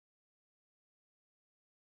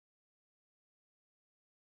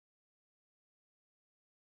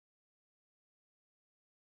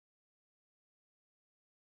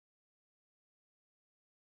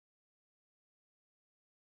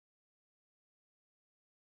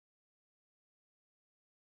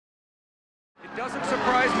Doesn't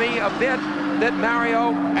surprise me a bit that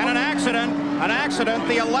Mario... And an accident,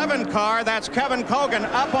 the 11 car, that's Kevin Kogan,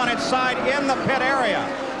 up on its side in the pit area.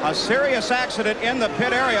 A serious accident in the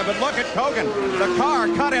pit area, but look at Kogan. The car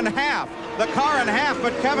cut in half. The car in half,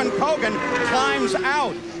 but Kevin Kogan climbs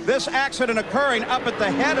out. This accident occurring up at the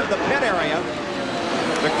head of the pit area.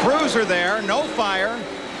 The crews are there, no fire.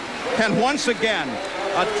 And once again,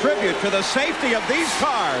 a tribute to the safety of these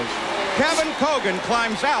cars. Kevin Kogan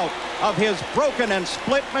climbs out of his broken and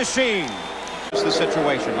split machine. That's the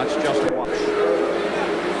situation. Let's just watch.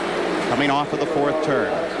 Coming off of the fourth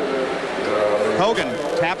turn.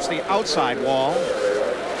 Kogan taps the outside wall,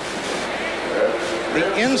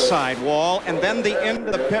 the inside wall, and then the end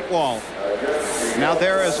of the pit wall. Now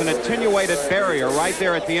there is an attenuated barrier right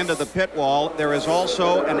there at the end of the pit wall. There is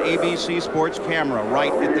also an ABC Sports camera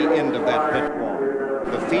right at the end of that pit wall.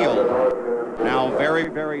 The field now very,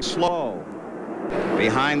 very slow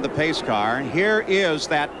behind the pace car. Here is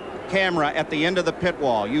that camera at the end of the pit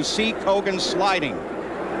wall. You see Kogan sliding.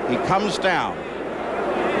 He comes down.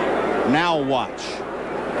 Now watch.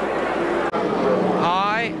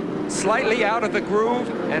 High, slightly out of the groove,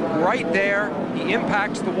 and right there he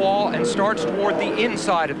impacts the wall and starts toward the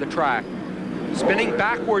inside of the track. Spinning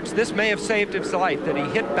backwards, this may have saved his life, that he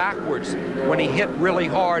hit backwards when he hit really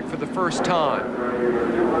hard for the first time.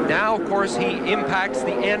 Now, of course, he impacts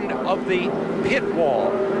the end of the pit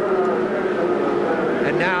wall.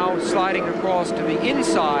 And now sliding across to the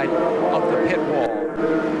inside of the pit wall.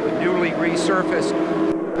 The newly resurfaced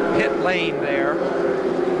pit lane there.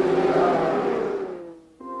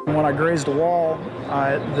 When I grazed a wall,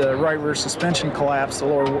 the right rear suspension collapsed, the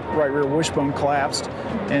lower right rear wishbone collapsed,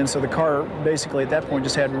 and so the car basically at that point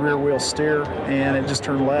just had rear wheel steer, and it just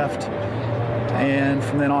turned left. And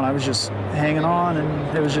from then on, I was just hanging on,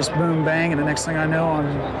 and it was just boom, bang, and the next thing I know,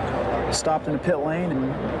 I'm stopped in the pit lane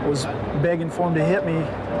and was begging for him to hit me,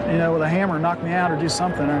 you know, with a hammer, knock me out or do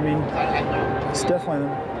something. I mean, it's definitely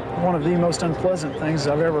one of the most unpleasant things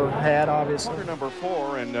I've ever had, obviously. Number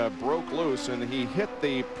 4 and broke loose, and he hit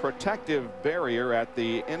the protective barrier at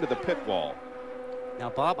the end of the pit wall. Now,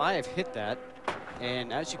 Bob, I have hit that,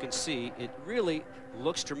 and as you can see, it really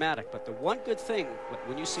looks dramatic. But the one good thing,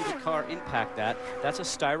 when you see the car impact that, that's a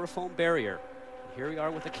styrofoam barrier. Here we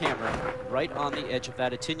are with the camera right on the edge of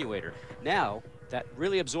that attenuator. Now, that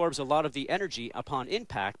really absorbs a lot of the energy upon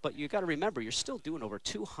impact, but you got to remember, you're still doing over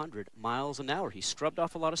 200 miles an hour. He scrubbed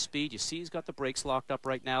off a lot of speed. You see he's got the brakes locked up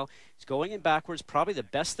right now. He's going in backwards, probably the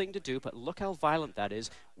best thing to do, but look how violent that is.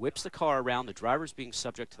 Whips the car around. The driver's being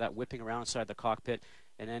subject to that whipping around inside the cockpit,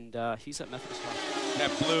 and then he's at Methodist Hospital.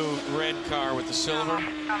 That blue-red car with the silver.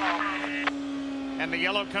 And the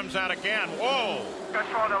yellow comes out again. Whoa!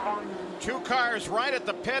 2 cars right at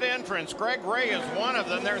the pit entrance. Greg Ray is one of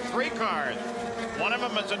them. There are 3 cars. One of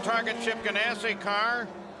them is a Target Chip Ganassi car.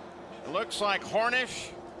 It looks like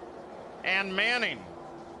Hornish and Manning.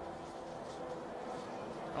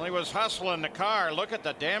 Well, he was hustling the car. Look at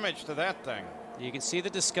the damage to that thing. You can see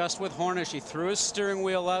the disgust with Hornish. He threw his steering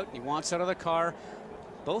wheel out, and he wants out of the car.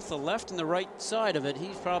 Both the left and the right side of it,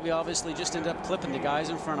 he's probably obviously just ended up clipping the guys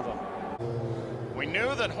in front of him. We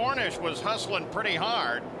knew that Hornish was hustling pretty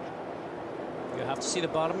hard. You have to see the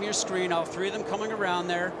bottom of your screen. All 3 of them coming around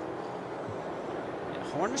there. Yeah,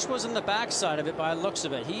 Hornish was in the backside of it by the looks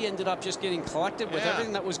of it. He ended up just getting collected with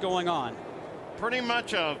everything that was going on. Pretty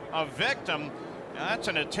much a victim. Now, that's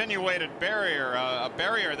an attenuated barrier, a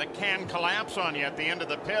barrier that can collapse on you at the end of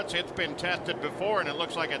the pits. It's been tested before, and it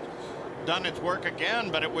looks like it's done its work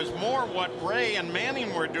again, but it was more what Ray and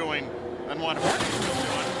Manning were doing than what Hornish was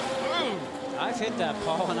doing. Ooh. I've hit that,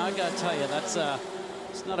 Paul, and I got to tell you, that's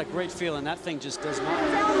it's not a great feeling. That thing just does not.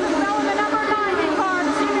 Down the number 90 car,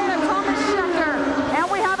 teammate of Thomas Scheckter,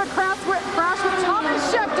 and we have a crash with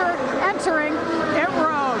Thomas Scheckter entering pit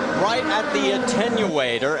road. Right at the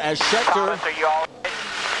attenuator as Scheckter.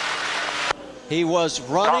 He was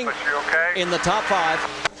running in the top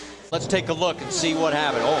 5. Let's take a look and see what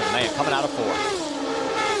happened. Oh man, coming out of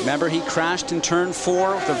 4. Remember, he crashed in turn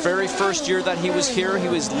 4 the very first year that he was here. He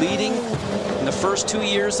was leading in the first 2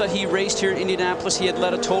 years that he raced here in Indianapolis. He had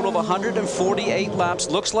led a total of 148 laps.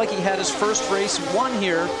 Looks like he had his first race won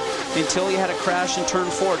here until he had a crash in turn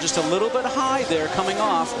 4. Just a little bit high there coming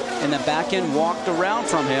off, and the back end walked around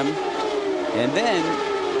from him. And then,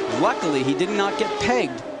 luckily, he did not get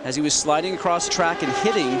pegged as he was sliding across the track and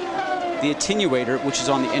hitting the attenuator, which is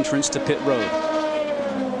on the entrance to pit road.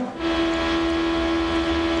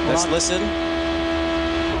 Let's listen.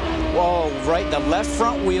 Well, right, the left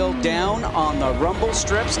front wheel down on the rumble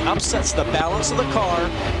strips, upsets the balance of the car,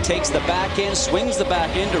 takes the back end, swings the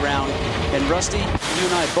back end around. And Rusty, you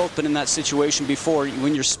and I have both been in that situation before.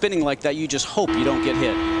 When you're spinning like that, you just hope you don't get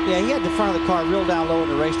hit. Yeah, he had the front of the car real down low in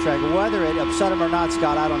the racetrack. Whether it upset him or not,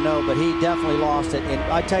 Scott, I don't know, but he definitely lost it. And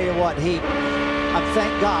I tell you what,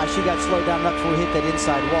 thank gosh he got slowed down enough before he hit that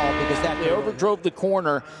inside wall, because that they overdrove the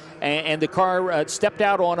corner, and the car stepped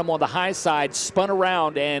out on him on the high side, spun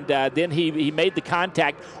around, and then he made the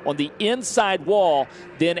contact on the inside wall.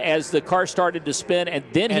 Then as the car started to spin, and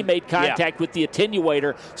then he made contact with the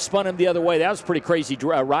attenuator, spun him the other way. That was a pretty crazy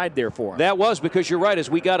ride there for him. That was, because you're right, as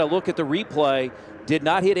we got to look at the replay, did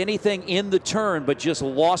not hit anything in the turn, but just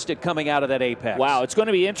lost it coming out of that apex. Wow, it's going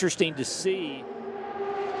to be interesting to see.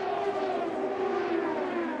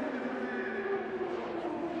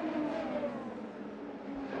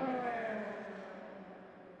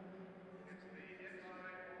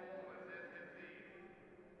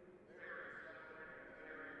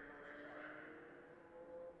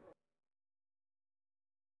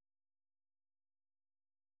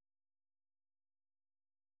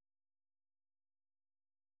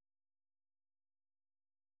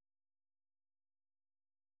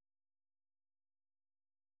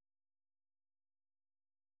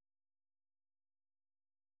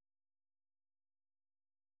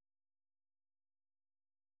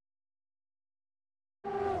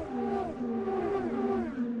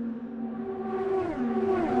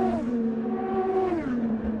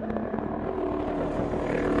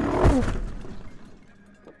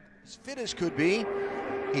 As fit as could be.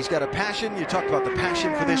 He's got a passion. You talked about the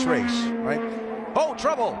passion for this race, right? Oh,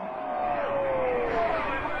 trouble!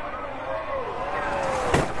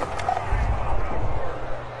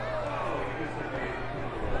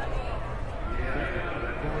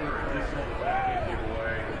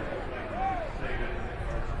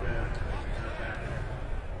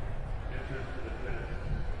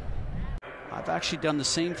 I've actually done the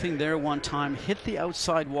same thing there one time, hit the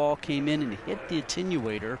outside wall, came in and hit the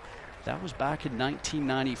attenuator. That was back in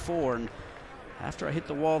 1994, and after I hit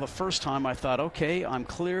the wall the first time, I thought, okay, I'm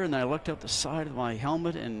clear, and then I looked out the side of my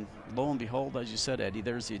helmet, and lo and behold, as you said, Eddie,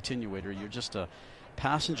 there's the attenuator. You're just a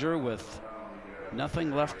passenger with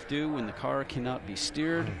nothing left to do when the car cannot be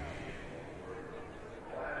steered.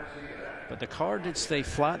 But the car did stay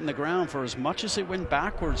flat in the ground for as much as it went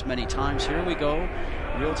backwards many times. Here we go,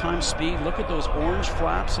 real-time speed. Look at those orange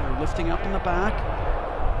flaps that are lifting up in the back.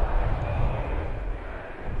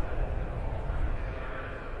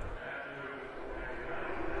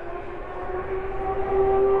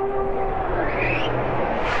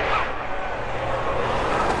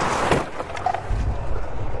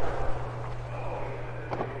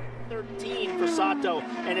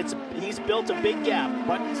 And he's built a big gap,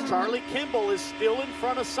 but Charlie Kimball is still in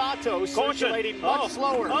front of Sato, circulating much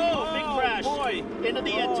slower. Big crash into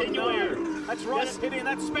the attenuator. That's right, and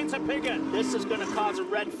that's Spencer Piggott. This is going to cause a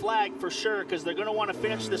red flag for sure, because they're going to want to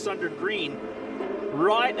finish this under green.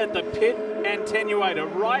 Right at the pit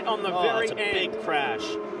attenuator, right on the very end. Big crash.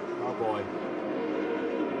 Oh boy.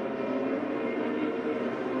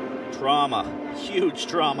 Trauma, huge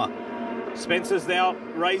trauma. Spencer's now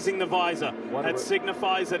raising the visor. That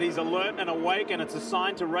signifies that he's alert and awake, and it's a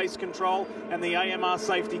sign to race control and the AMR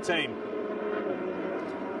safety team.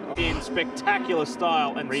 In spectacular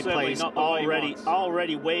style, and replays not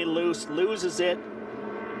already way loose, loses it,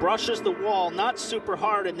 brushes the wall, not super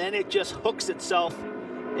hard, and then it just hooks itself,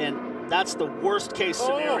 and that's the worst case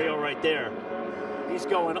scenario right there. He's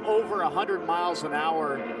going over 100 miles an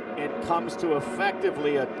hour and comes to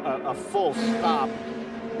effectively a full stop.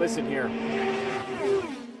 Listen here.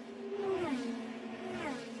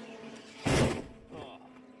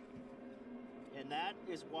 And that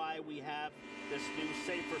is why we have this new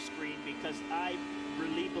safer screen, because I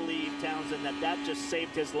really believe, Townsend, that just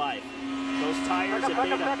saved his life. Those tires,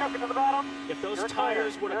 if those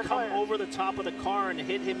tires would have come over the top of the car and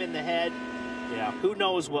hit him in the head, who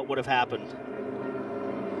knows what would have happened.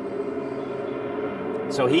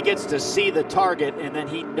 So he gets to see the target, and then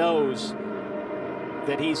he knows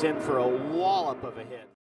that he's in for a wallop of a hit.